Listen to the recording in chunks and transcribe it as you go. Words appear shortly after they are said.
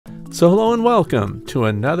So hello and welcome to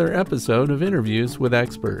another episode of Interviews with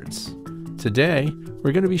Experts. Today,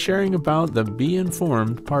 we're going to be sharing about the Bee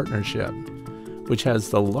Informed Partnership, which has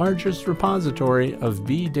the largest repository of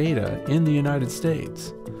bee data in the United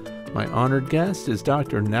States. My honored guest is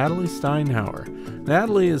Dr. Nathalie Steinhauer.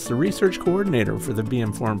 Nathalie is the research coordinator for the Bee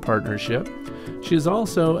Informed Partnership. She is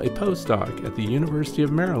also a postdoc at the University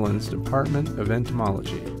of Maryland's Department of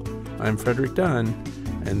Entomology. I'm Frederick Dunn,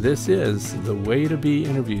 and this is the Way to Bee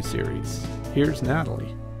interview series. Here's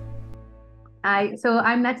Nathalie. Hi, so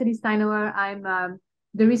I'm Nathalie Steinhauer. I'm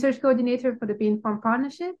the research coordinator for the Bee Informed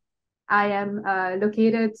Partnership. I am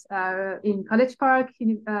located in College Park,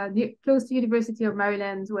 close to University of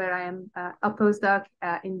Maryland, where I am a postdoc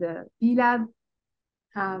in the bee lab.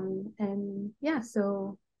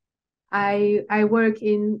 So I work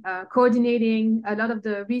in coordinating a lot of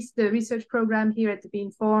the research program here at the Bee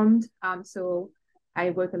Informed. So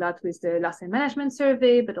I work a lot with the Loss and Management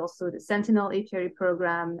Survey, but also the Sentinel apiary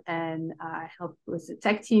program, and I help with the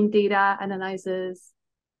tech team data analysis,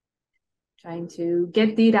 trying to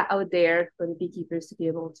get data out there for the beekeepers to be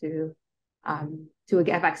able to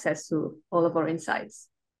have access to all of our insights.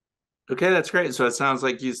 Okay, that's great. So it sounds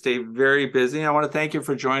like you stay very busy. I want to thank you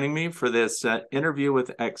for joining me for this interview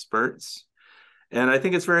with experts. And I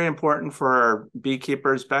think it's very important for our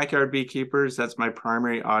beekeepers, backyard beekeepers. That's my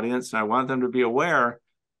primary audience. And I want them to be aware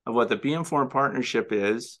of what the Bee Informed Partnership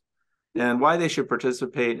is and why they should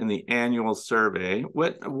participate in the annual survey.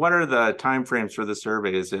 What are the timeframes for the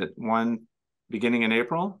survey? Is it one beginning in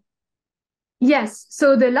April? Yes.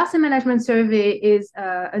 So the Loss and Management Survey is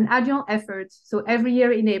an annual effort. So every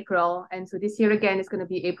year in April. And so this year, again, it's going to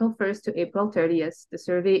be April 1st to April 30th. The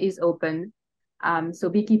survey is open. So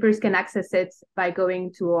beekeepers can access it by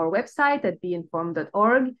going to our website at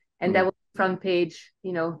beeinformed.org. And that will be front page,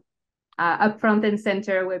 up front and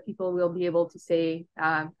center, where people will be able to say,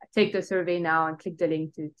 take the survey now and click the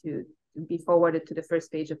link to be forwarded to the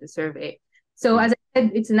first page of the survey. So as I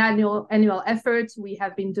said, it's an annual effort. We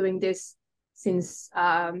have been doing this since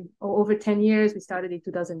over 10 years. We started in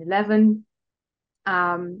 2011.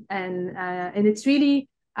 And it's really,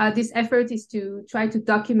 this effort is to try to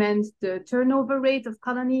document the turnover rate of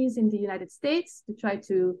colonies in the United States, to try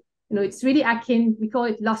to, it's really akin, we call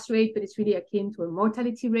it loss rate, but it's really akin to a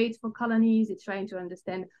mortality rate for colonies. It's trying to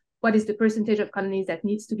understand what is the percentage of colonies that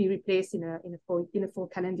needs to be replaced in a full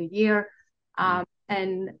calendar year.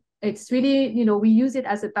 And it's really, we use it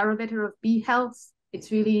as a barometer of bee health. It's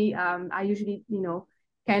really, I usually,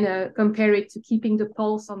 kind of compare it to keeping the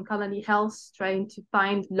pulse on colony health, trying to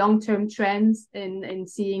find long-term trends and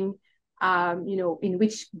seeing, in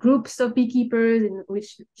which groups of beekeepers, in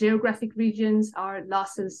which geographic regions are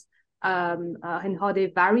losses and how they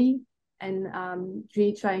vary, and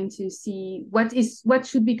really trying to see what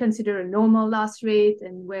should be considered a normal loss rate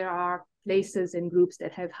and where are places and groups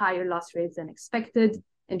that have higher loss rates than expected,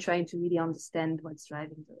 and trying to really understand what's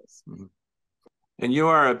driving those. Mm-hmm. And you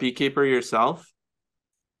are a beekeeper yourself?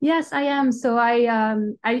 Yes, I am. So I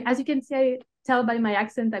as you can tell by my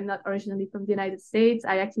accent, I'm not originally from the United States.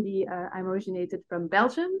 I'm originated from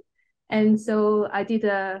Belgium. And so I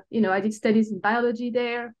did studies in biology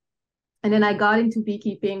there. And then I got into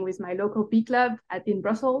beekeeping with my local bee club in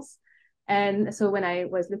Brussels. And so when I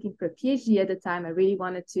was looking for a PhD at the time, I really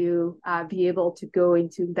wanted to be able to go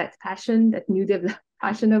into that passion, that new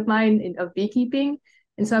passion of mine of beekeeping.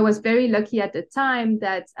 And so I was very lucky at the time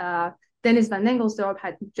that Dennis van Engelsdorp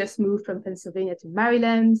had just moved from Pennsylvania to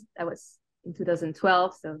Maryland. That was in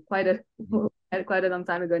 2012, so quite a long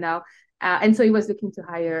time ago now. And so he was looking to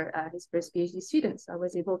hire his first PhD student. So I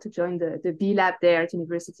was able to join the bee lab there at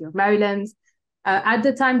University of Maryland. At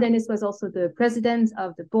the time, Dennis was also the president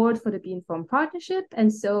of the board for the Bee Informed Partnership.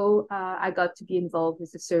 And so I got to be involved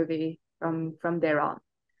with the survey from there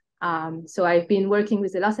on. So I've been working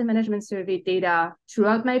with the Loss and Management Survey data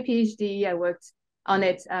throughout my PhD. I worked on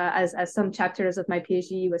it as some chapters of my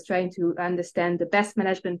PhD was trying to understand the best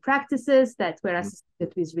management practices that were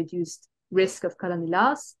associated with reduced risk of colony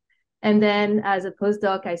loss. And then as a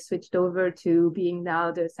postdoc, I switched over to being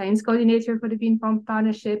now the science coordinator for the Bee Informed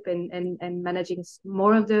Partnership and managing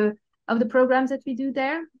more of the programs that we do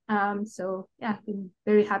there. So yeah, I've been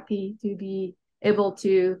very happy to be able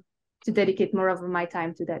to dedicate more of my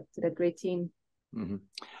time to that great team. Mm-hmm.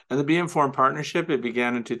 And the Bee Informed Partnership, it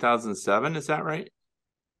began in 2007, is that right?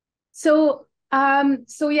 So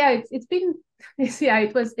yeah, it's been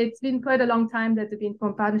quite a long time that the Bee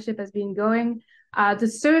Informed Partnership has been going. The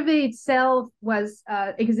survey itself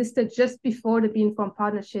existed just before the Bee Informed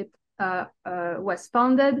Partnership was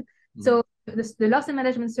founded. Mm-hmm. So the Loss and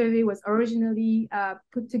Management Survey was originally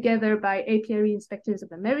put together by Apiary Inspectors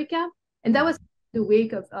of America, and that was the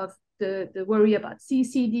wake of the worry about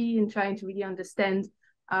CCD and trying to really understand.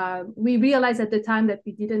 We realized at the time that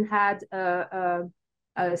we didn't had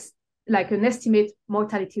like an estimate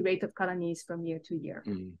mortality rate of colonies from year to year.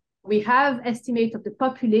 Mm. We have estimate of the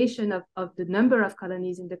population of the number of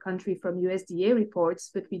colonies in the country from USDA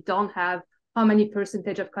reports, but we don't have how many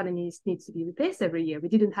percentage of colonies needs to be replaced every year. We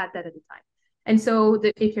didn't have that at the time. And so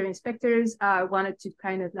the apiary inspectors wanted to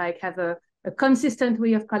kind of like have a consistent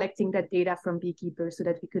way of collecting that data from beekeepers so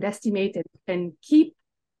that we could estimate it and keep,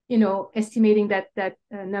 estimating that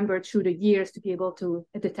number through the years to be able to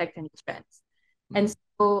detect any trends. Mm-hmm. And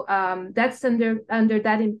so that's under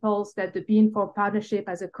that impulse that the Bee-Informed Partnership,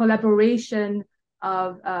 as a collaboration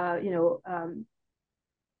of,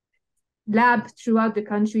 lab throughout the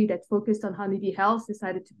country that focused on honeybee health,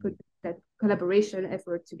 decided to put that collaboration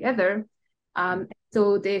effort together.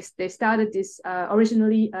 So they started this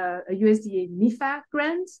originally a USDA NIFA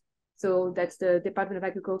grant. So that's the Department of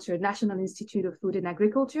Agriculture, National Institute of Food and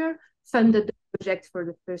Agriculture, funded the project for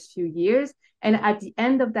the first few years. And at the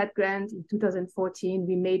end of that grant in 2014,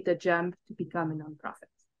 we made the jump to become a nonprofit.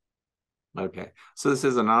 Okay, so this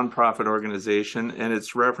is a nonprofit organization and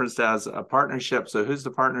it's referenced as a partnership. So who's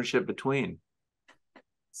the partnership between?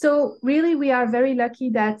 So really, we are very lucky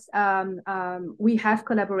that we have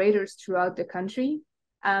collaborators throughout the country.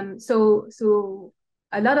 So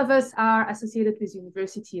a lot of us are associated with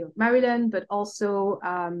University of Maryland, but also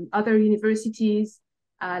other universities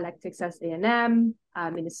like Texas A&M,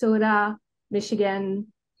 Minnesota, Michigan,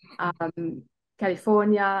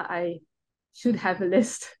 California. I should have a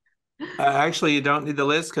list. Actually, you don't need the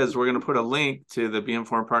list because we're going to put a link to the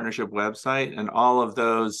Bee-Informed Partnership website, and all of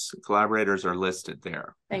those collaborators are listed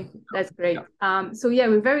there. Thank you. That's great. Yeah. So yeah,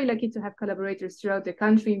 we're very lucky to have collaborators throughout the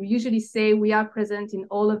country. We usually say we are present in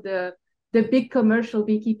all of the big commercial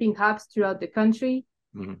beekeeping hubs throughout the country.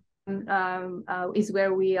 Mm-hmm. Is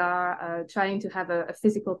where we are trying to have a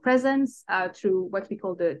physical presence through what we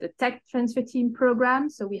call the tech transfer team program.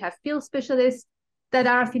 So we have field specialists that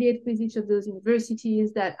are affiliated with each of those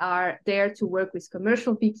universities that are there to work with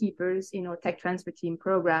commercial beekeepers in our tech transfer team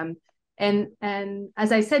program. And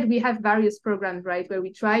as I said, we have various programs, right, where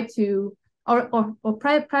we try to, our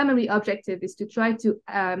primary objective is to try to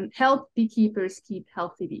help beekeepers keep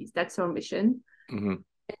healthy bees. That's our mission. Mm-hmm.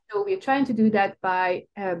 And so we're trying to do that by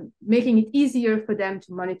making it easier for them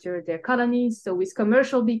to monitor their colonies. So with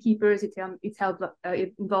commercial beekeepers, it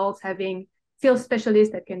involves having field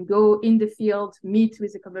specialists that can go in the field, meet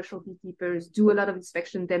with the commercial beekeepers, do a lot of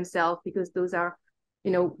inspection themselves, because those are,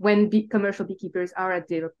 when commercial beekeepers are at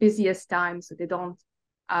their busiest time, so they don't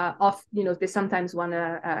they sometimes want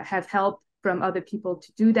to have help from other people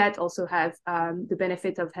to do that. Also have the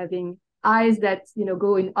benefit of having eyes that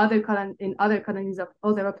go in other colonies of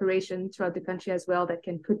other operations throughout the country as well, that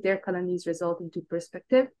can put their colonies' result into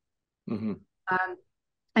perspective. Mm-hmm.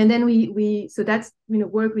 And then so that's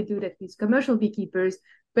work we do that with commercial beekeepers,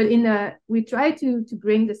 but we try to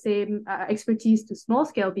bring the same expertise to small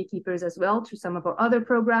scale beekeepers as well through some of our other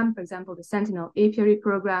programs. For example, the Sentinel Apiary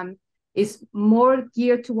program is more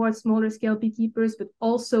geared towards smaller scale beekeepers, but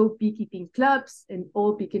also beekeeping clubs and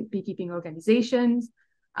all beekeeping organizations.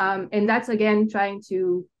 And that's again trying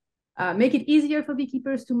to make it easier for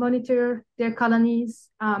beekeepers to monitor their colonies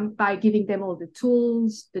by giving them all the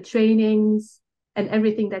tools, the trainings, and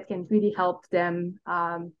everything that can really help them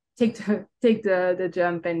take the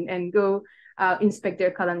jump and go inspect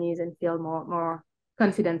their colonies and feel more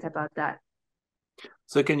confident about that.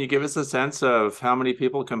 So can you give us a sense of how many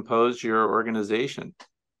people compose your organization?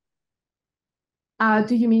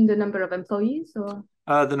 Do you mean the number of employees or?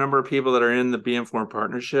 The number of people that are in the Bee-Informed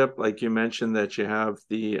Partnership. Like you mentioned that you have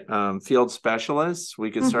the field specialists.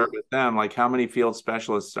 We could start with them. Like how many field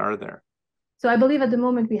specialists are there? So I believe at the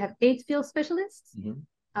moment we have 8 field specialists.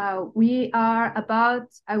 Mm-hmm. We are about,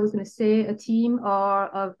 I was going to say, a team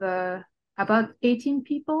of about 18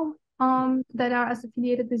 people that are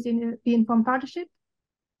affiliated with the Bee-Informed Partnership.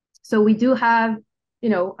 So we do have,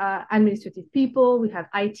 administrative people, we have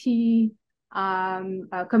IT,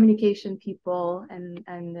 communication people, and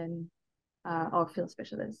then our field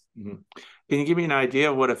specialists. Mm-hmm. Can you give me an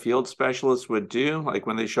idea of what a field specialist would do? Like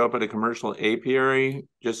when they show up at a commercial apiary,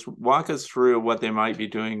 just walk us through what they might be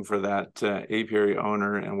doing for that apiary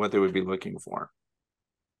owner and what they would be looking for.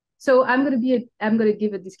 So I'm going to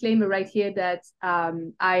give a disclaimer right here that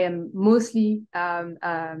I am mostly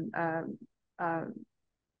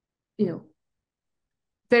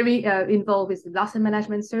very involved with the loss and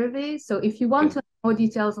management survey. So if you want to know more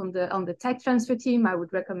details on the tech transfer team, I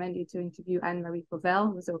would recommend you to interview Anne-Marie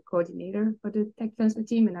Fauvel, who's our coordinator for the tech transfer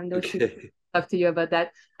team, and I know she'd talk to you about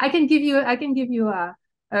that. I can give you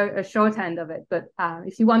a shorthand of it. But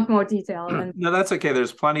if you want more detail, and no, that's okay.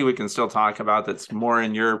 There's plenty we can still talk about that's more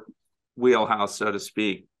in your wheelhouse, so to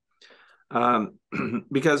speak.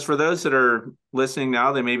 Because for those that are listening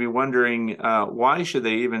now, they may be wondering why should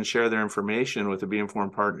they even share their information with the Bee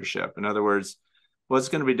Informed Partnership? In other words, what's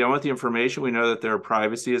going to be done with the information? We know that their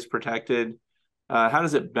privacy is protected. How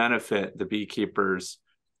does it benefit the beekeepers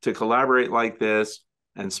to collaborate like this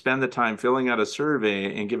and spend the time filling out a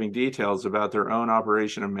survey and giving details about their own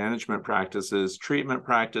operation and management practices, treatment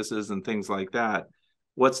practices, and things like that?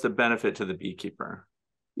 What's the benefit to the beekeeper?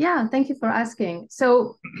 Yeah, thank you for asking.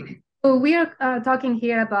 So we are talking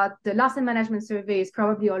here about the loss and management survey is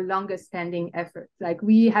probably our longest standing effort. Like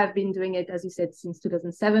we have been doing it, as you said, since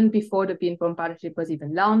 2007, before the Bee Informed Partnership was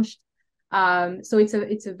even launched. So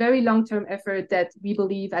it's a very long-term effort that we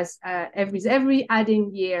believe as every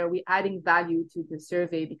adding year, we're adding value to the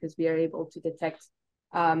survey because we are able to detect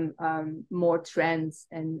more trends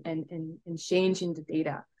and change in the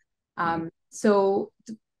data. So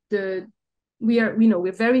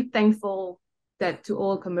we're very thankful that to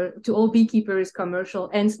all beekeepers, commercial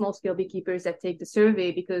and small-scale beekeepers that take the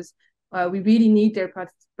survey, because we really need their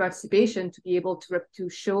participation to be able to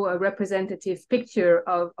show a representative picture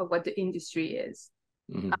of what the industry is.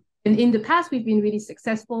 Mm-hmm. And in the past, we've been really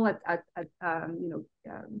successful at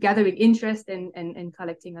gathering interest and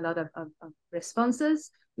collecting a lot of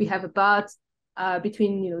responses. We have about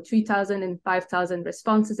between 3,000 and 5,000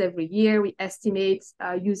 responses every year. We estimate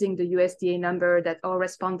using the USDA number that our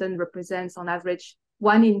respondent represents on average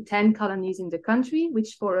 1 in 10 colonies in the country,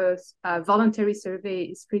 which for a voluntary survey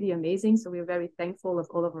is pretty amazing. So we're very thankful of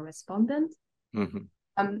all of our respondents.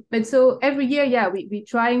 Mm-hmm. But so every year, we're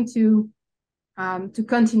trying to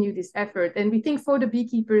continue this effort. And we think for the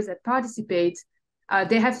beekeepers that participate,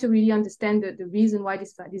 they have to really understand the reason why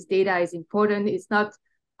this data is important. It's not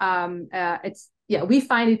we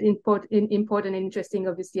find it important and interesting,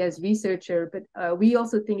 obviously, as researcher, but we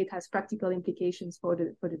also think it has practical implications for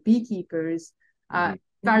the beekeepers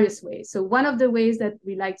various ways. So one of the ways that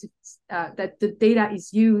we like to that the data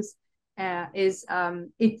is used is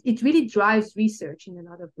it really drives research in a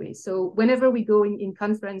lot of ways. So whenever we go in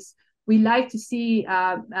conference, we like to see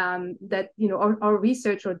that our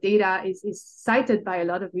research or data is cited by a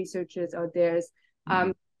lot of researchers out there.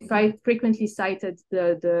 Frequently cited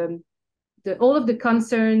all of the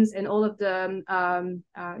concerns and all of the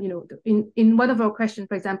in one of our questions,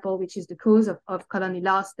 for example, which is the cause of colony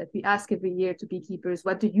loss, that we ask every year to beekeepers,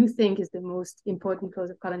 what do you think is the most important cause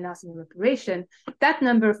of colony loss in your operation? That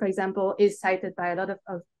number, for example, is cited by a lot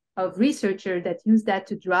of researchers that use that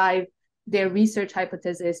to drive their research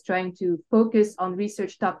hypothesis, trying to focus on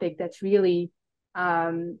research topic that's really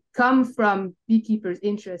come from beekeepers'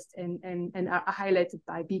 interest and are highlighted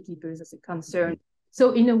by beekeepers as a concern.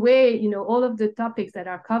 So in a way, all of the topics that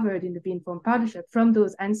are covered in the Bee Informed Partnership, from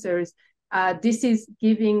those answers, this is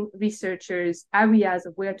giving researchers areas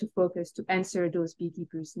of where to focus to answer those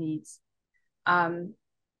beekeepers' needs.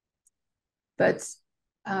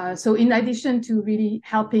 So in addition to really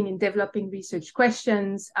helping in developing research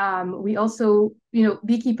questions, we also,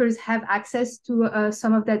 beekeepers have access to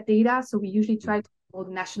some of that data. So we usually try to hold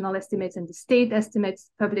national estimates and the state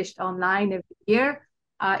estimates published online every year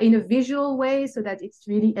in a visual way, so that it's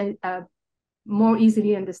really more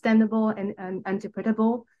easily understandable and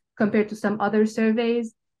interpretable compared to some other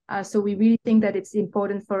surveys. So we really think that it's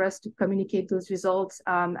important for us to communicate those results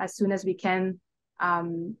as soon as we can.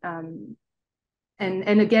 And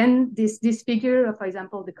again, this figure of, for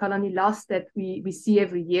example, the colony loss that we see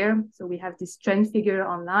every year, so we have this trend figure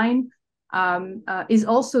online, is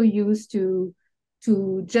also used to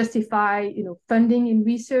justify, funding in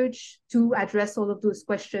research, to address all of those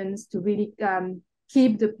questions, to really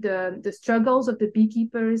keep the struggles of the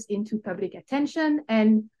beekeepers into public attention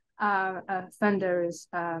and funders'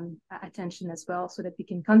 attention as well, so that we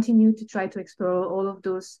can continue to try to explore all of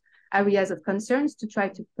those areas of concerns to try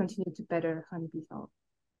to continue to better honeybee health.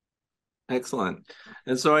 Excellent.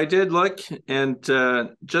 And so I did look, and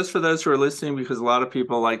just for those who are listening, because a lot of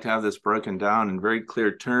people like to have this broken down in very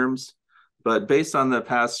clear terms, but based on the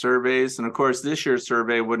past surveys, and of course this year's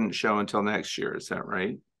survey wouldn't show until next year, is that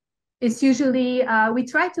right? It's usually, we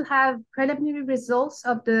try to have preliminary results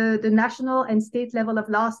of the national and state level of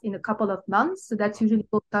loss in a couple of months. So that's usually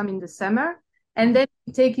will come in the summer. And then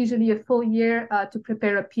we take usually a full year to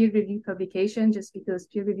prepare a peer-reviewed publication, just because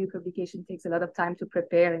peer-reviewed publication takes a lot of time to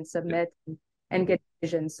prepare and submit and get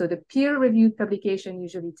revisions. So the peer-reviewed publication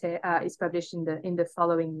usually is published in the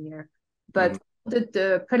following year. But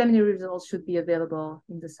the preliminary results should be available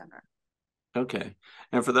in the summer. Okay.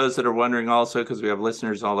 And for those that are wondering also, because we have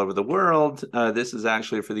listeners all over the world, this is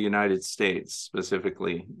actually for the United States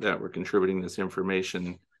specifically that we're contributing this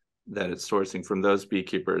information that it's sourcing from those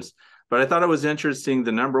beekeepers. But I thought it was interesting,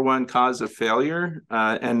 the number one cause of failure,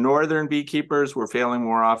 and northern beekeepers were failing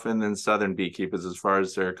more often than southern beekeepers as far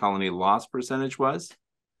as their colony loss percentage was.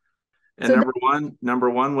 And So number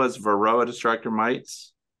one was Varroa destructor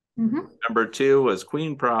mites. Number two was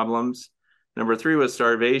queen problems. Number three was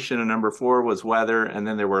starvation, and number four was weather, and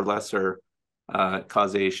then there were lesser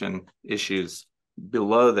causation issues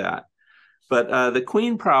below that. But the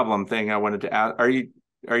queen problem thing I wanted to ask,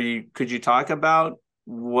 could you talk about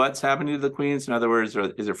what's happening to the queens? In other words,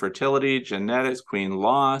 is it fertility, genetics, queen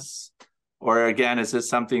loss? Or again, is this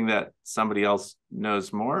something that somebody else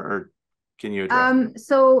knows more, or can you address?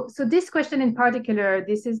 So this question in particular,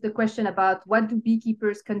 this is the question about what do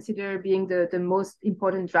beekeepers consider being the most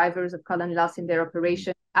important drivers of colony loss in their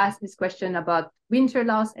operation. Ask this question about winter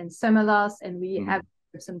loss and summer loss, and we have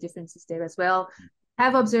some differences there as well.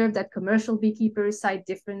 Have observed that commercial beekeepers cite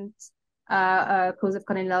different cause of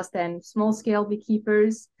colony loss than small-scale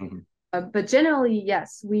beekeepers. But generally,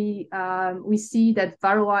 yes, we see that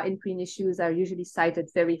Varroa and queen issues are usually cited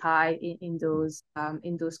very high in those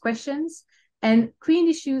questions. And queen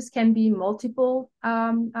issues can be multiple,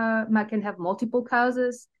 can have multiple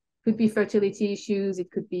causes. Could be fertility issues.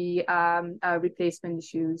 It could be replacement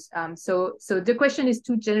issues. So the question is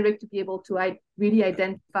too generic to be able to really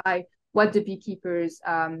identify what the beekeepers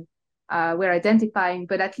were identifying.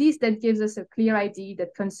 But at least that gives us a clear idea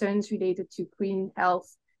that concerns related to queen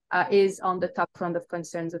health is on the top front of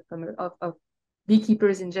concerns of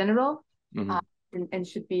beekeepers in general, and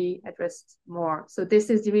should be addressed more. So this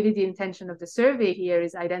is really the intention of the survey here,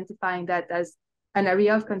 is identifying that as an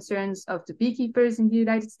area of concerns of the beekeepers in the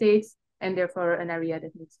United States, and therefore an area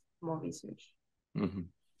that needs more research. And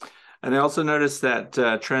I also noticed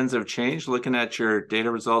that trends have changed. Looking at your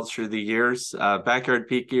data results through the years, backyard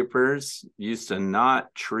beekeepers used to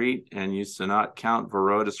not treat and used to not count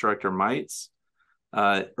Varroa destructor mites.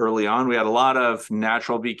 Early on, we had a lot of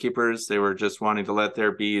natural beekeepers. They were just wanting to let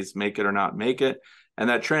their bees make it or not make it. And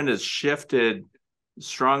that trend has shifted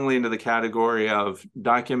strongly into the category of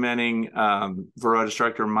documenting Varroa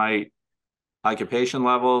destructor mite occupation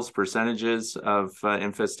levels, percentages of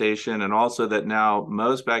infestation, and also that now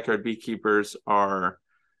most backyard beekeepers are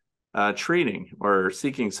treating or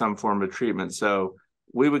seeking some form of treatment. So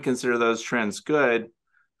we would consider those trends good.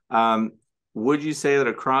 Would you say that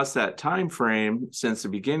across that time frame, since the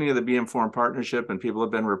beginning of the Bee Informed Partnership and people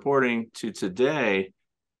have been reporting to today,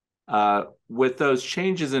 with those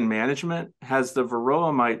changes in management, has the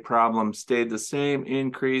Varroa mite problem stayed the same,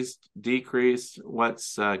 increased, decreased?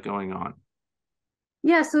 What's going on?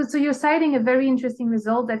 Yeah, so you're citing a very interesting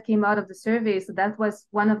result that came out of the survey. So that was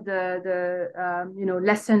one of the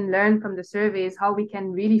lesson learned from the survey, is how we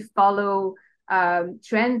can really follow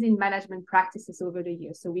trends in management practices over the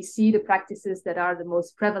years. So we see the practices that are the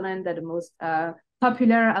most prevalent, that are the most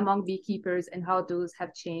popular among beekeepers, and how those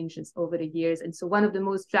have changed over the years. And so one of the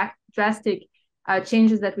most drastic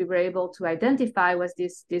changes that we were able to identify was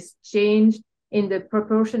this change in the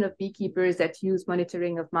proportion of beekeepers that use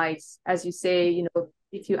monitoring of mites. As you say,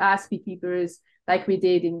 if you ask beekeepers, like we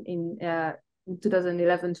did in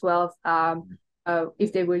 2011-12,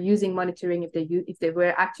 if they were using monitoring, if they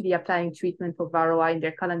were actually applying treatment for Varroa in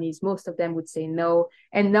their colonies, most of them would say no.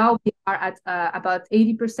 And now we are at about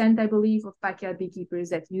 80%, I believe, of backyard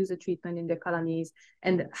beekeepers that use a treatment in their colonies,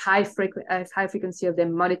 and high frequency of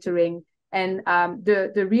them monitoring. And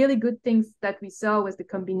the really good things that we saw was the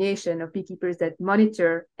combination of beekeepers that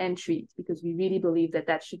monitor and treat, because we really believe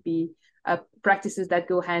that should be practices that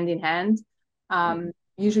go hand in hand.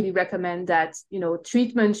 Usually recommend that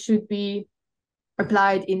treatment should be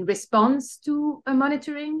applied in response to a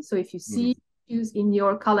monitoring. So if you see issues in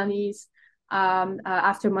your colonies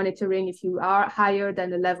after monitoring, if you are higher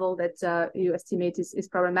than the level that you estimate is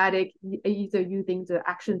problematic, either using the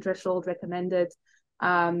action threshold recommended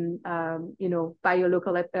by your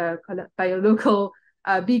local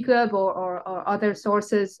bee club or other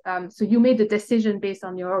sources. So you made the decision based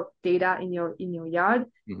on your data in your yard.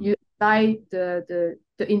 You apply the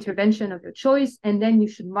intervention of your choice, and then you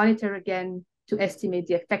should monitor again to estimate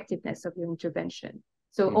the effectiveness of your intervention.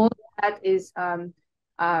 So all of that is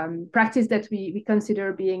practice that we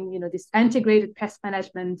consider being, this integrated pest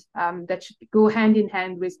management that should go hand in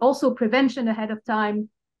hand with also prevention ahead of time,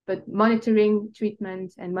 but monitoring,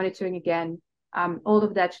 treatment, and monitoring again. All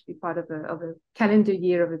of that should be part of a calendar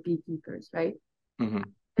year of a beekeepers, right?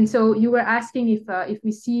 And so you were asking if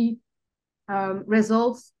we see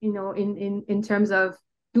results, in terms of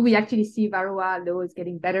do we actually see varroa loads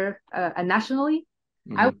getting better nationally?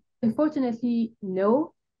 Mm-hmm. Unfortunately,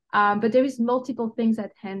 no. But there is multiple things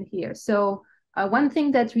at hand here. So one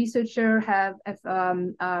thing that researchers have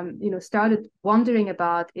started wondering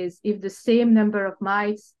about is if the same number of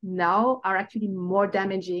mites now are actually more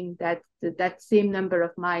damaging that same number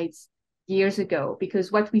of mites years ago.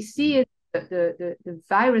 Because what we see is the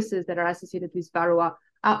viruses that are associated with varroa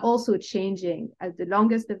are also changing. As the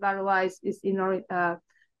longest the varroa is in our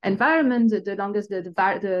environment, the longest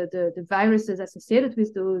the viruses associated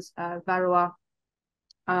with those varroa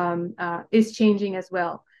is changing as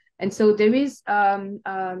well. And so there is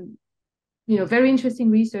very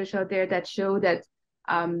interesting research out there that show that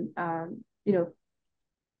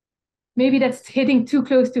maybe that's hitting too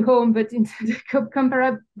close to home, but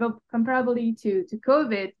comparably to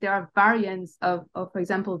COVID, there are variants of, for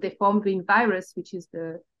example, deformed wing virus, which is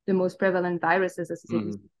the most prevalent viruses associated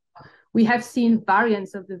with. We have seen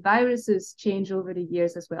variants of the viruses change over the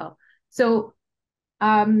years as well. So,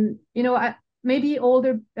 maybe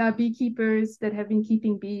older beekeepers that have been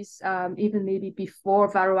keeping bees, even maybe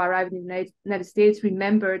before varroa arrived in the United States,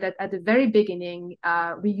 remember that at the very beginning,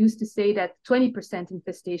 we used to say that 20%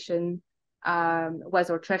 infestation was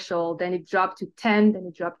our threshold. Then it dropped to 10, then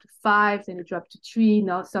it dropped to 5, then it dropped to 3.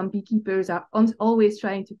 Now some beekeepers are always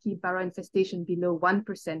trying to keep varroa infestation below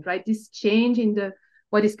 1%, right? This change in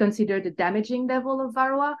what is considered the damaging level of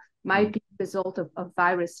varroa might be the result of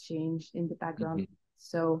virus change in the background. Mm-hmm.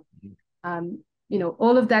 So,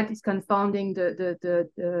 all of that is confounding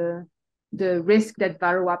the risk that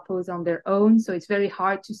varroa pose on their own. So it's very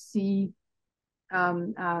hard to see,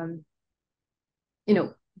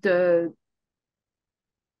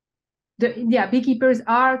 beekeepers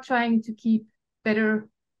are trying to keep better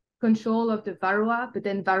control of the varroa, but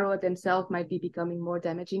then varroa themselves might be becoming more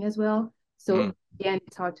damaging as well. So again,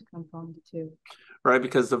 it's hard to confound the two. Right,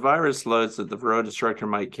 because the virus loads that the varroa destructor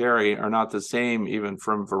might carry are not the same even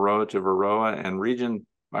from varroa to varroa and region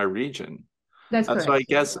by region. That's correct.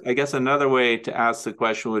 So I guess another way to ask the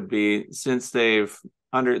question would be, since they've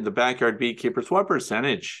under the backyard beekeepers, what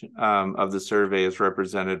percentage of the survey is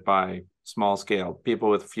represented by small scale people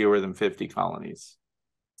with fewer than 50 colonies?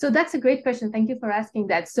 So that's a great question. Thank you for asking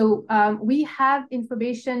that. So we have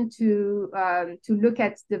information to look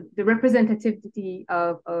at the representativity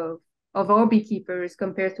of our beekeepers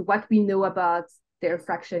compared to what we know about their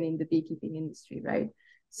fraction in the beekeeping industry, right?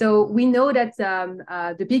 So we know that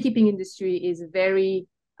the beekeeping industry is a very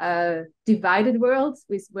divided world,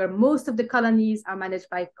 where most of the colonies are managed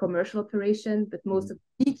by commercial operation, but most of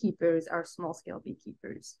the beekeepers are small-scale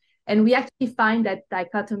beekeepers. And we actually find that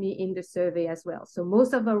dichotomy in the survey as well. So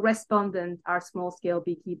most of our respondents are small-scale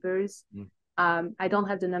beekeepers. I don't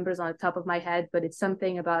have the numbers on the top of my head, but it's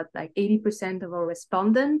something about like 80% of our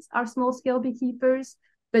respondents are small-scale beekeepers.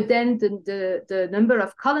 But then the number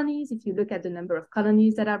of colonies, if you look at the number of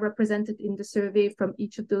colonies that are represented in the survey from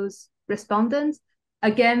each of those respondents,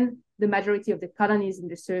 again, the majority of the colonies in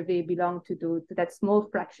the survey belong to that small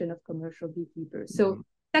fraction of commercial beekeepers. So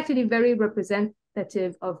it's actually very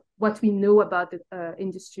representative of what we know about the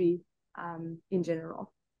industry in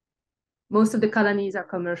general. Most of the colonies are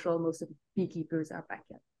commercial, most of the beekeepers are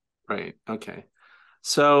backyard. Right, okay.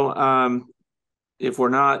 So if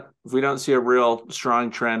we don't see a real strong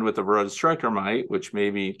trend with the varroa destructor mite, which may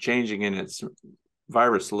be changing in its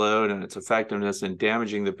virus load and its effectiveness in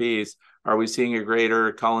damaging the bees, are we seeing a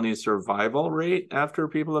greater colony survival rate after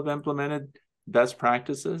people have implemented best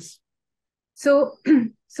practices? So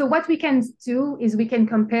what we can do is we can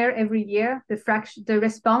compare every year the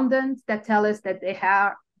respondents that tell us that they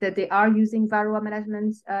are using varroa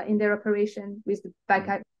management in their operation with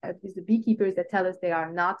the beekeepers that tell us they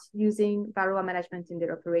are not using varroa management in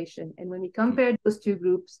their operation. And when we compare those two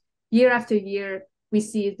groups year after year, we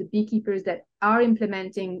see the beekeepers that are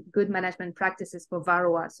implementing good management practices for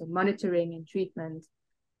varroa, so monitoring and treatment,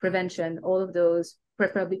 prevention, all of those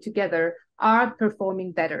preferably together, are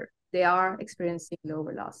performing better. They are experiencing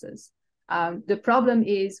lower losses. The problem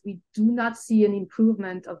is we do not see an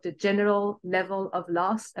improvement of the general level of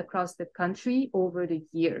loss across the country over the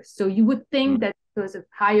years. So you would think that because a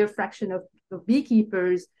higher fraction of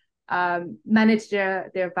beekeepers manage their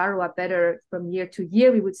varroa better from year to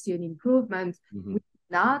year, we would see an improvement. We do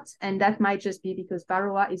not, and that might just be because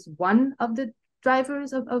varroa is one of the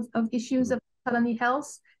drivers of issues of colony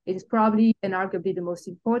health. It is probably and arguably the most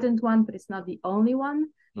important one, but it's not the only one.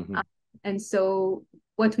 And so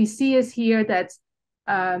what we see is here that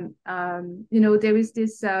there is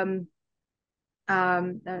this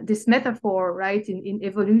metaphor, right, in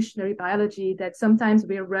evolutionary biology, that sometimes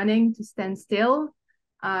we're running to stand still,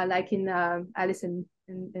 like in Alice in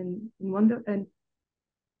Wonder, and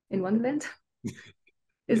in Wonderland.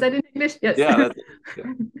 Is that in English? Yes. Yeah.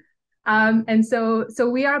 And so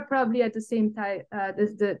we are probably at the same time,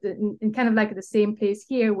 in kind of like the same place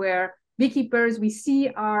here, where beekeepers we see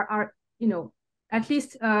are at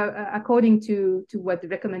least according to what the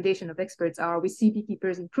recommendation of experts are, we see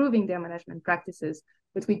beekeepers improving their management practices,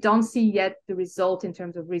 but we don't see yet the result in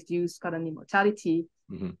terms of reduced colony mortality.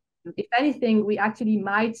 Mm-hmm. If anything, we actually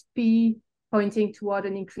might be pointing toward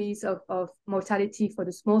an increase of mortality for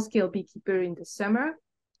the small-scale beekeeper in the summer.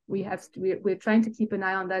 We're trying to keep an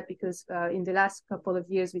eye on that because in the last couple of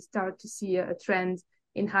years, we start to see a trend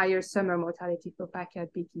in higher summer mortality for backyard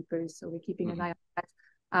beekeepers. So we're keeping an eye on that.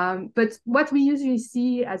 But what we usually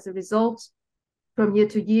see as a result from year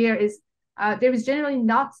to year is there is generally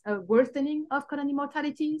not a worsening of colony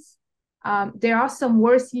mortalities. There are some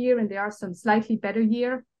worse year and there are some slightly better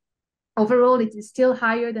year. Overall, it is still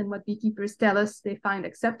higher than what beekeepers tell us they find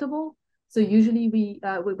acceptable. So usually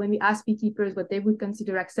when we ask beekeepers what they would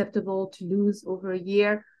consider acceptable to lose over a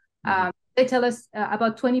year, they tell us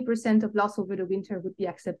about 20% of loss over the winter would be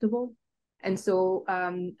acceptable. And so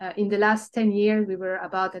in the last 10 years, we were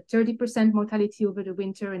about at 30% mortality over the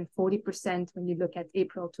winter and 40% when you look at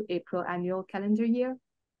April to April annual calendar year.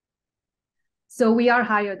 So we are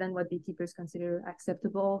higher than what beekeepers consider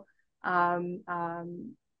acceptable.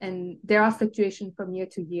 And there are fluctuations from year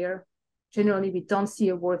to year. Generally, we don't see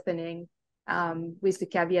a worsening, with the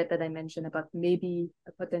caveat that I mentioned about maybe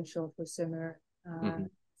a potential for summer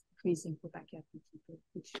increasing for backyard beekeepers.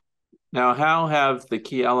 Now, how have the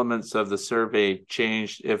key elements of the survey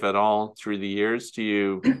changed, if at all, through the years? Do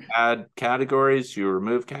you add categories? Do you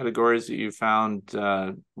remove categories that you found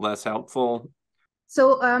less helpful?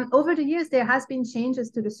 So over the years, there has been changes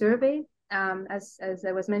to the survey. As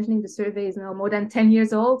I was mentioning, the survey is now more than 10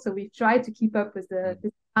 years old. So we've tried to keep up with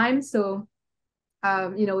the time. So,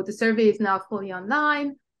 the survey is now fully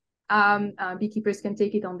online. Beekeepers can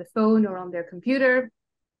take it on the phone or on their computer.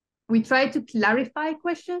 We try to clarify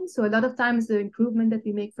questions. So a lot of times the improvement that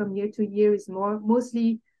we make from year to year is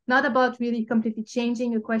mostly not about really completely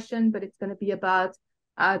changing a question, but it's going to be about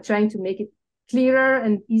trying to make it clearer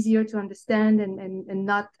and easier to understand and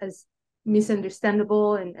not as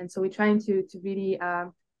misunderstandable. And so we're trying to really,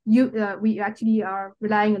 we actually are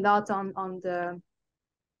relying a lot on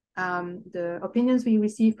the opinions we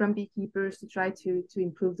receive from beekeepers to try to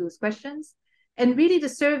improve those questions. And really the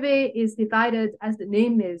survey is divided, as the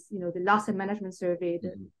name is, the loss and management survey,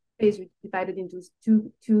 the is divided into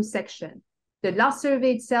two sections. The loss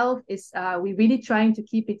survey itself is, we're really trying to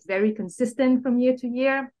keep it very consistent from year to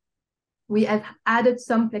year. We have added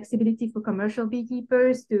some flexibility for commercial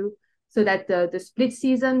beekeepers so that the split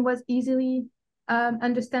season was easily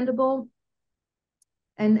understandable.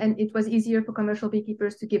 And it was easier for commercial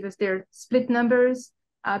beekeepers to give us their split numbers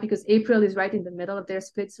because April is right in the middle of their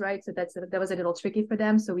splits, right? So that was a little tricky for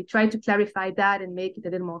them. So we tried to clarify that and make it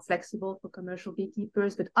a little more flexible for commercial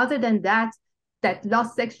beekeepers. But other than that, that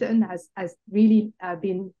loss section has really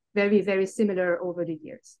been very, very similar over the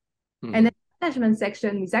years. And then the management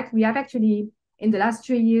section, we have actually, in the last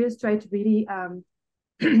 3 years, tried to really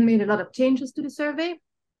made a lot of changes to the survey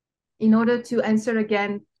in order to answer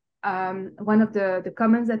again one of the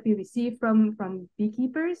comments that we received from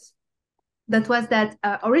beekeepers. That was that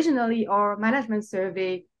originally our management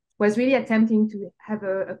survey was really attempting to have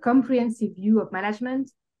a comprehensive view of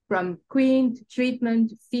management, from queen to treatment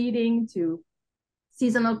to feeding to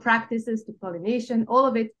seasonal practices to pollination, all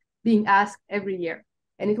of it being asked every year.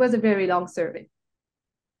 And it was a very long survey.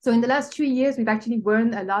 So in the last 3 years, we've actually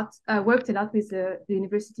worked a lot with the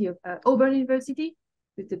University of Auburn University,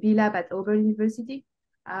 with the Bee Lab at Auburn University,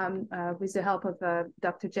 with the help of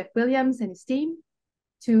Dr. Jeff Williams and his team,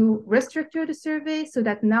 to restructure the survey so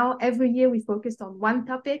that now every year we focused on one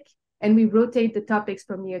topic and we rotate the topics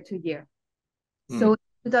from year to year. So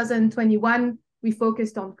in 2021, we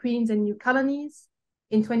focused on queens and new colonies.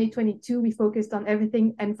 In 2022, we focused on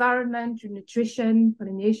everything: environment, nutrition,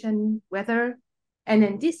 pollination, weather. And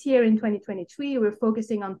then this year in 2023, we're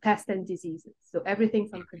focusing on pests and diseases. So everything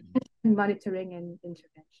from prevention, monitoring, and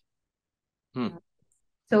intervention.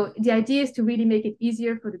 So the idea is to really make it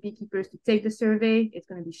easier for the beekeepers to take the survey. It's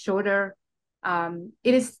going to be shorter.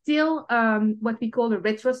 It is still what we call a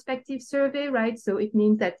retrospective survey, right? So it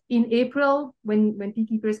means that in April, when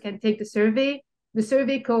beekeepers can take the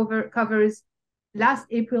survey covers last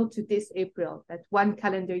April to this April, that's one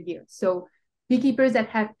calendar year. So beekeepers that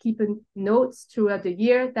have keeping notes throughout the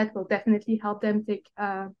year, that will definitely help them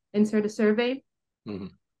answer the survey,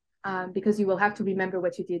 because you will have to remember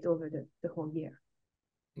what you did over the whole year.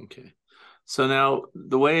 Okay. So now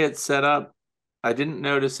the way it's set up, I didn't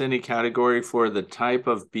notice any category for the type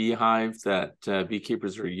of beehive that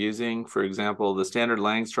beekeepers are using. For example, the standard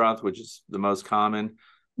Langstroth, which is the most common,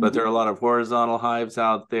 but there are a lot of horizontal hives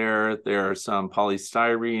out there. There are some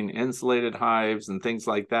polystyrene insulated hives and things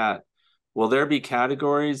like that. Will there be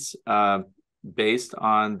categories based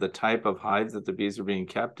on the type of hive that the bees are being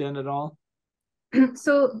kept in at all?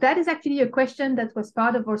 So that is actually a question that was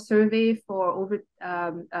part of our survey for over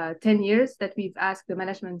 10 years that we've asked the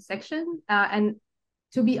management section. And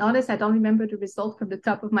to be honest, I don't remember the result from the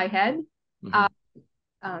top of my head.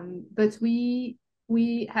 But we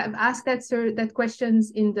have asked that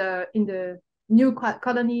questions in the new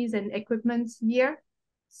colonies and equipment year.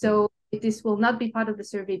 So this will not be part of the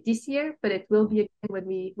survey this year, but it will be again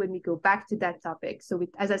when we go back to that topic. So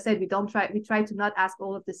as I said, we try to not ask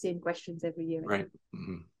all of the same questions every year. Right.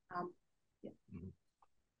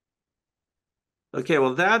 Okay,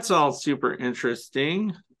 well, that's all super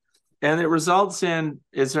interesting. And it results in,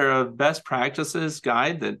 is there a best practices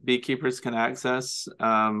guide that beekeepers can access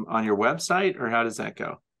on your website, or how does that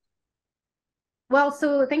go? Well,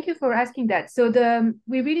 so thank you for asking that. So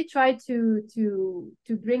we really try to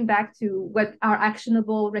bring back to what are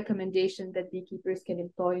actionable recommendations that beekeepers can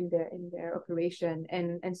employ in their operation,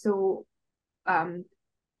 and so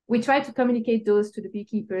we try to communicate those to the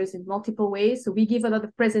beekeepers in multiple ways. So we give a lot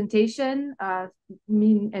of presentation.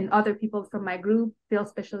 Me and other people from my group, field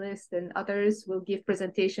specialists and others, will give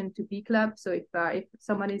presentation to Bee Club. So if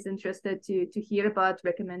someone is interested to hear about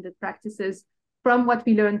recommended practices from what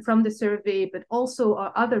we learned from the survey, but also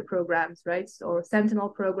our other programs, right? So Sentinel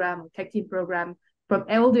program, or Tech Team program, from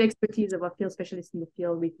all the expertise of our field specialists in the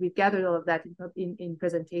field, we've gathered all of that in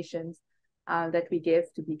presentations that we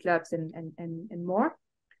give to Bee Clubs and more.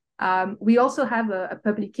 We also have a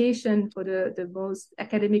publication for the most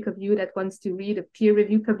academic of you that wants to read, a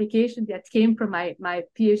peer-reviewed publication that came from my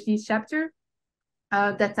PhD chapter.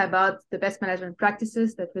 That's about the best management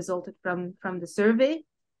practices that resulted from the survey.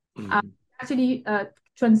 Actually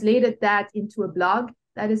translated that into a blog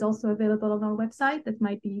that is also available on our website that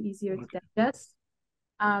might be easier to digest.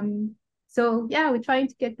 So yeah, we're trying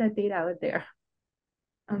to get that data out there.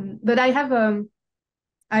 But I have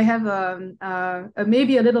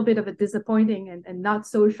maybe a little bit of a disappointing and not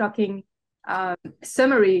so shocking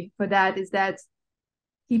summary for that, is that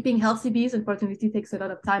keeping healthy bees, unfortunately, takes a lot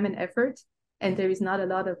of time and effort, and there is not a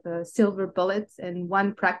lot of silver bullets and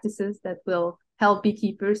one practices that will help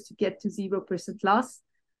beekeepers to get to 0% loss.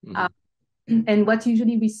 And what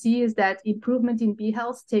usually we see is that improvement in bee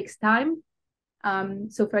health takes time.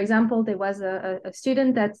 So for example, there was a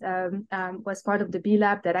student that was part of the Bee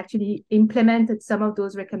Lab that actually implemented some of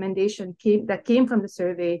those recommendations that came from the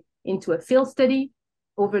survey into a field study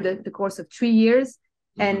over the course of 3 years.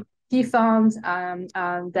 And he found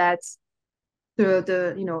that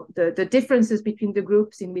the differences between the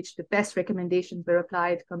groups in which the best recommendations were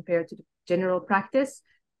applied compared to the general practice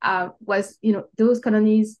was, those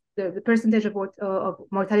colonies, the percentage of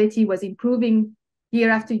mortality was improving year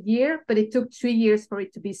after year, but it took 3 years for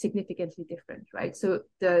it to be significantly different, right? So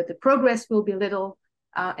the progress will be little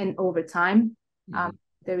and over time.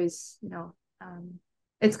 There is,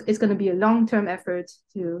 it's going to be a long-term effort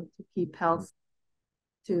to keep health,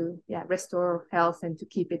 to restore health and to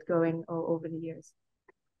keep it going over the years.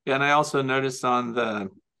 Yeah, and I also noticed on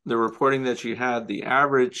the reporting that you had, the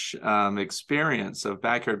average experience of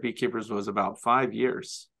backyard beekeepers was about 5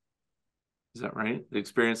 years. Is that right? The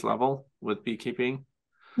experience level with beekeeping?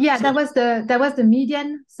 Yeah, so that was the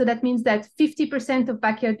median. So that means that 50% of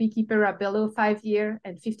backyard beekeepers are below 5 years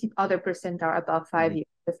and 50% are above 5 years.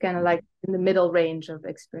 It's kind of like in the middle range of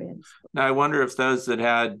experience. Now, I wonder if those that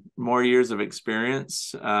had more years of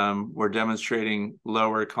experience were demonstrating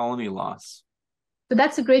lower colony loss. So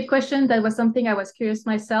that's a great question. That was something I was curious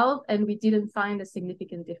myself, and we didn't find a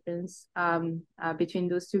significant difference between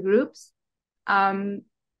those two groups.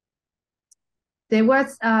 There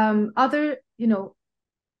was other,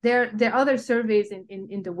 there are other surveys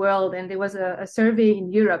in the world, and there was a survey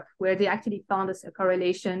in Europe where they actually found a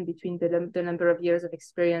correlation between the number of years of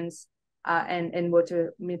experience and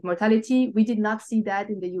mortality. We did not see that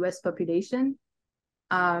in the US population.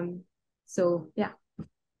 So yeah,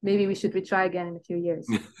 maybe we should retry again in a few years.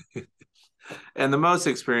 And the most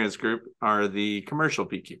experienced group are the commercial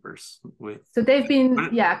beekeepers. So they've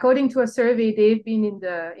been, according to a survey, they've been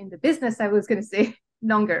in the business, I was going to say,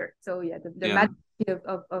 longer. So yeah, the majority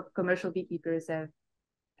of commercial beekeepers have,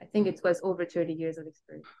 I think it was over 30 years of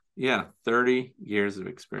experience. Yeah, 30 years of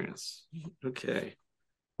experience. Okay.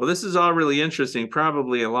 Well, this is all really interesting,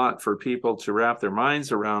 probably a lot for people to wrap their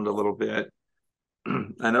minds around a little bit.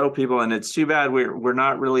 I know people, and it's too bad we're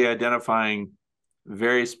not really identifying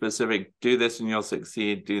very specific, do this and you'll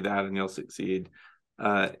succeed, do that and you'll succeed.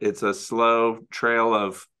 It's a slow trail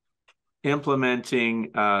of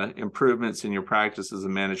implementing improvements in your practices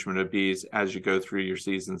and management of bees as you go through your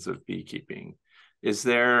seasons of beekeeping. Is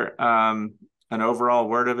there an overall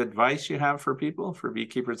word of advice you have for people, for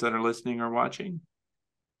beekeepers that are listening or watching?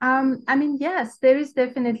 I mean, yes, there is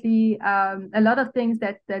definitely a lot of things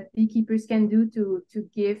that beekeepers can do to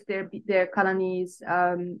give their colonies,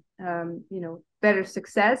 better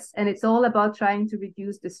success. And it's all about trying to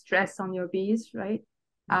reduce the stress on your bees, right?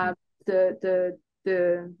 Mm-hmm.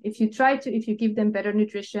 If you give them better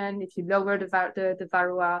nutrition, if you lower the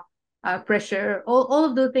varroa pressure, all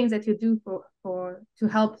of those things that you do to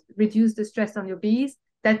help reduce the stress on your bees,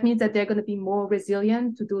 that means that they're going to be more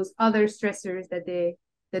resilient to those other stressors that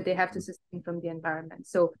they have to sustain from the environment.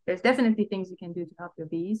 So there's definitely things you can do to help your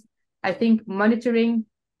bees. I think monitoring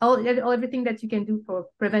everything that you can do for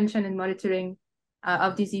prevention and monitoring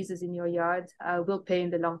of diseases in your yard will pay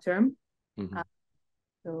in the long term. Mm-hmm.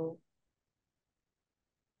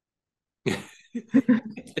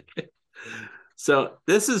 So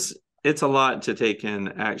it's a lot to take in,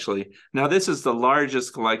 actually. Now, this is the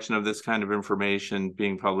largest collection of this kind of information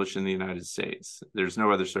being published in the United States. There's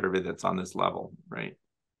no other survey that's on this level, right?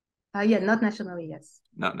 Yeah, not nationally, yes.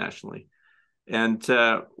 Not nationally. And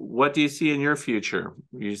what do you see in your future?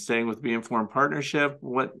 Are you staying with Bee Informed Partnership?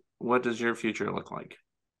 What does your future look like?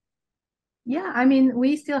 Yeah, I mean,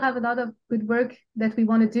 we still have a lot of good work that we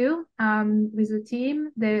want to do with the team.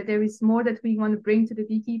 There is more that we want to bring to the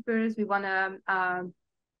beekeepers. We want to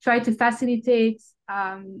try to facilitate,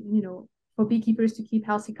 for beekeepers to keep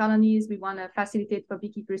healthy colonies. We want to facilitate for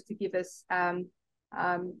beekeepers to give us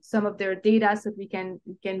some of their data so we can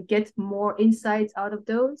get more insights out of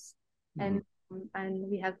those. Mm-hmm. And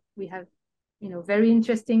we have very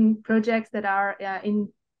interesting projects that are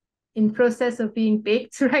in process of being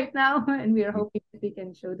baked right now, and we are hoping that we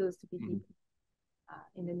can show those to beekeepers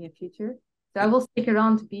in the near future. So I will stick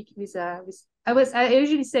around to be I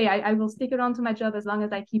usually say I will stick around to my job as long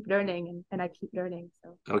as I keep learning and I keep learning.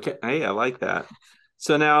 So okay, hey, I like that.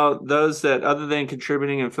 So now, those that, other than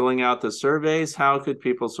contributing and filling out the surveys, how could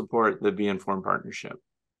people support the Bee Informed Partnership?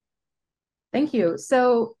 Thank you.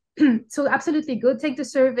 So absolutely, go take the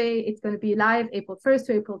survey. It's going to be live April 1st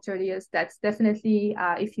to April 30th. That's definitely,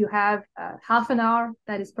 if you have half an hour,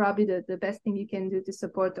 that is probably the best thing you can do to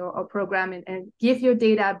support our program and give your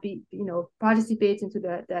data, participate into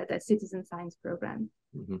the citizen science program.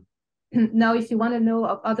 Mm-hmm. Now, if you want to know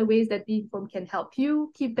of other ways that Bee Informed can help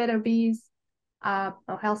you keep better bees,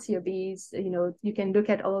 or healthier bees, you can look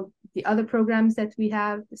at all the other programs that we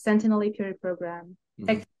have, the Sentinel Apiary program,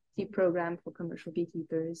 mm-hmm. program for commercial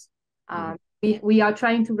beekeepers. We are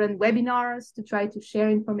trying to run webinars to try to share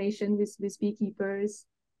information with beekeepers.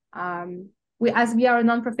 As we are a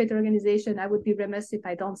nonprofit organization, I would be remiss if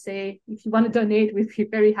I don't say, if you want to donate, we'd be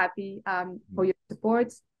very happy for your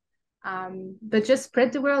support. But just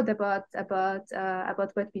spread the word about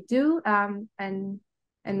what we do,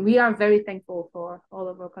 and we are very thankful for all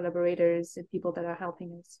of our collaborators and people that are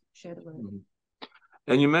helping us share the word. Mm-hmm.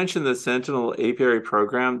 And you mentioned the Sentinel Apiary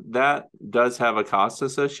program. That does have a cost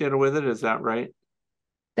associated with it. Is that right?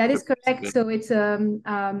 That is correct. So it's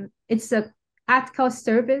a at-cost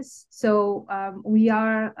service. So we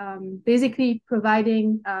are basically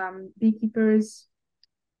providing beekeepers.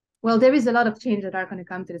 Well, there is a lot of change that are going to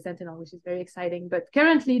come to the Sentinel, which is very exciting. But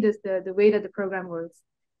currently, the way that the program works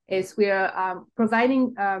is we are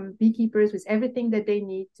providing beekeepers with everything that they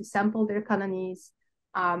need to sample their colonies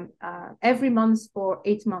every month for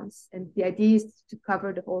 8 months. And the idea is to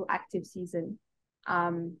cover the whole active season.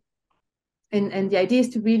 And the idea is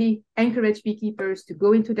to really encourage beekeepers to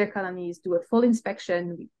go into their colonies, do a full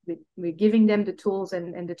inspection. We're giving them the tools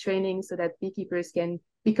and the training so that beekeepers can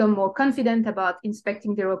become more confident about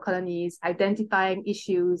inspecting their own colonies, identifying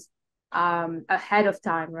issues ahead of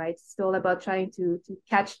time, right? It's all about trying to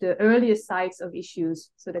catch the earliest signs of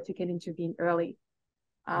issues so that you can intervene early.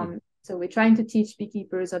 So we're trying to teach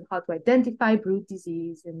beekeepers on how to identify brood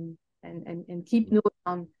disease and keep notes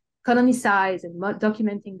on colony size and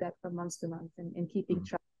documenting that from month to month and keeping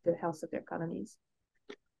track of the health of their colonies.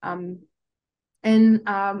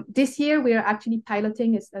 This year we are actually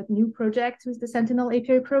piloting a new project with the Sentinel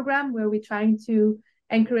Apiary program where we're trying to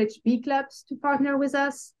encourage bee clubs to partner with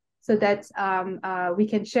us so that we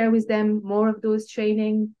can share with them more of those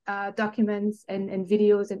training documents and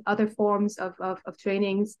videos and other forms of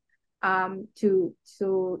trainings to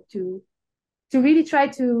really try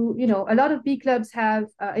to, a lot of bee clubs have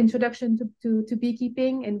introduction to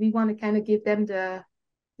beekeeping, and we want to kind of give them the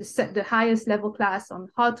highest level class on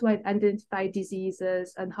how to identify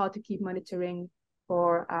diseases and how to keep monitoring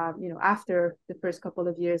for, after the first couple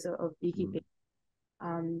of years of beekeeping.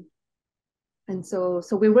 And so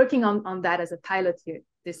we're working on that as a pilot here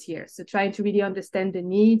this year. So trying to really understand the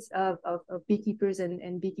needs of beekeepers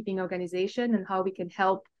and beekeeping organization, and how we can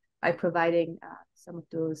help by providing some of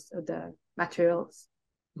the materials.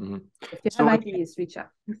 If you have ideas, reach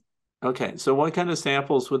out. Okay, so what kind of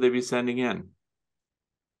samples would they be sending in?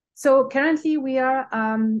 So currently we are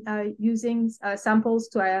using samples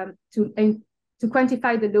to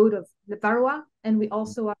quantify the load of the varroa, and we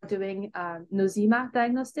also are doing nosema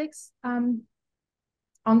diagnostics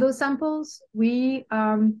on those samples. We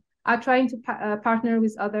are trying to partner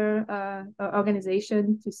with other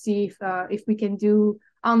organizations to see if we can do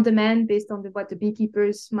on demand based on what the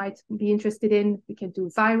beekeepers might be interested in. We can do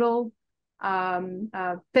viral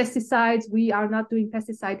pesticides. We are not doing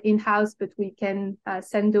pesticide in-house, but we can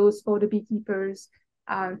send those for the beekeepers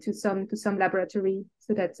to some laboratory,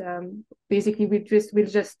 so that basically we'll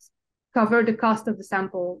just cover the cost of the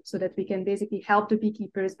sample, so that we can basically help the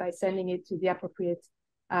beekeepers by sending it to the appropriate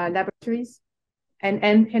laboratories,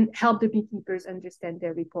 and help the beekeepers understand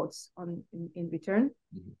their reports in return.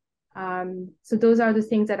 So those are the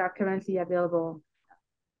things that are currently available,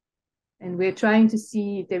 and we're trying to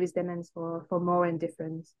see if there is demand for more and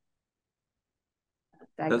different.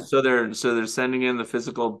 So they're sending in the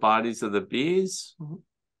physical bodies of the bees.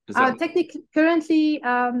 Currently,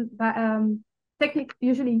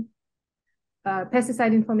 usually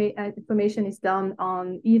pesticide information is done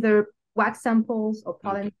on either wax samples or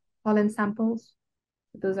pollen samples.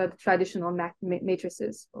 Those are the traditional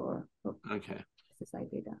matrices for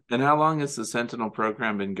pesticide data. And how long has the Sentinel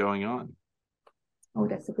program been going on? Oh,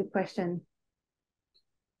 that's a good question.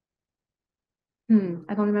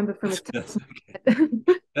 I don't remember from it.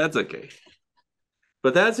 That's okay.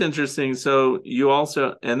 But that's interesting. So you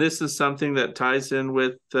also, and this is something that ties in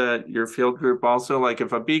with your field group also, like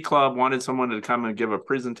if a bee club wanted someone to come and give a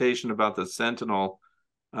presentation about the Sentinel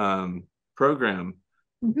program,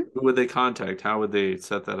 who would they contact? How would they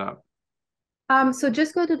set that up? So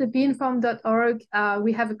just go to the beinformed.org.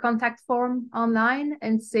 We have a contact form online,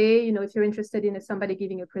 and say, if you're interested in somebody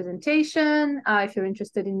giving a presentation, if you're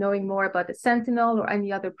interested in knowing more about the Sentinel or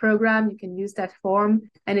any other program, you can use that form,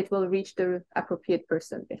 and it will reach the appropriate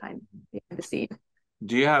person behind the scene.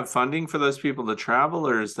 Do you have funding for those people to travel,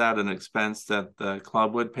 or is that an expense that the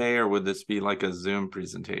club would pay, or would this be like a Zoom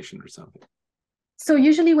presentation or something? So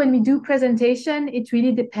usually when we do presentation, it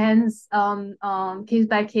really depends on case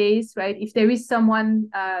by case, right? If there is someone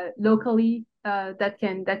locally that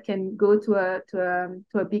can go to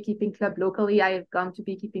a beekeeping club locally. I have gone to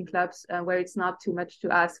beekeeping clubs where it's not too much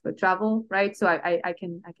to ask for travel, right? So I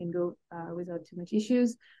can go without too much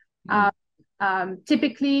issues.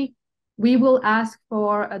 Typically, we will ask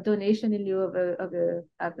for a donation in lieu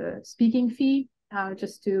of a speaking fee,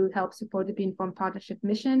 just to help support the Bee Informed Partnership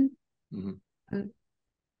mission.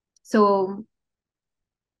 So,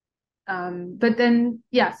 but then,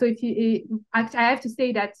 yeah, so I have to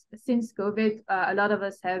say that since COVID, a lot of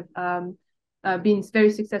us have been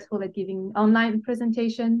very successful at giving online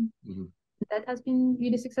presentation. That has been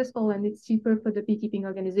really successful, and it's cheaper for the beekeeping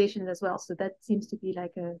organizations as well. So that seems to be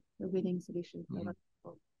like a winning solution for a lot of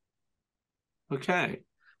people. Okay.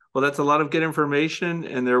 Well, that's a lot of good information,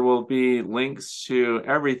 and there will be links to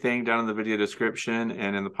everything down in the video description,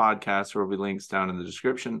 and in the podcast, there will be links down in the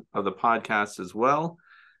description of the podcast as well.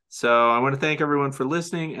 So I want to thank everyone for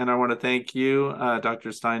listening, and I want to thank you, Dr.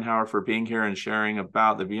 Steinhauer, for being here and sharing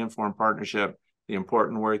about the Bee Informed Partnership, the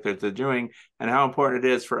important work that they're doing, and how important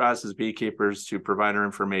it is for us as beekeepers to provide our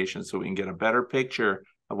information so we can get a better picture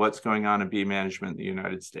of what's going on in bee management in the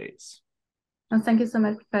United States. Well, thank you so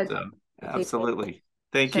much, Fred. Absolutely.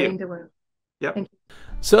 Thank you. Yep. Thank you.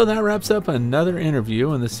 So that wraps up another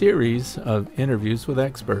interview in the series of interviews with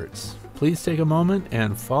experts. Please take a moment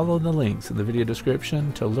and follow the links in the video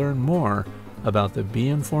description to learn more about the Bee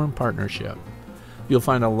Informed Partnership. You'll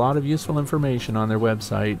find a lot of useful information on their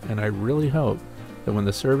website, and I really hope that when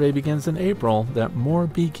the survey begins in April, that more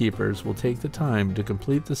beekeepers will take the time to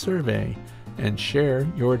complete the survey and share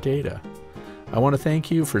your data. I want to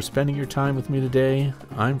thank you for spending your time with me today.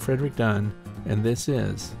 I'm Frederick Dunn, and this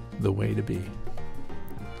is The Way to Bee.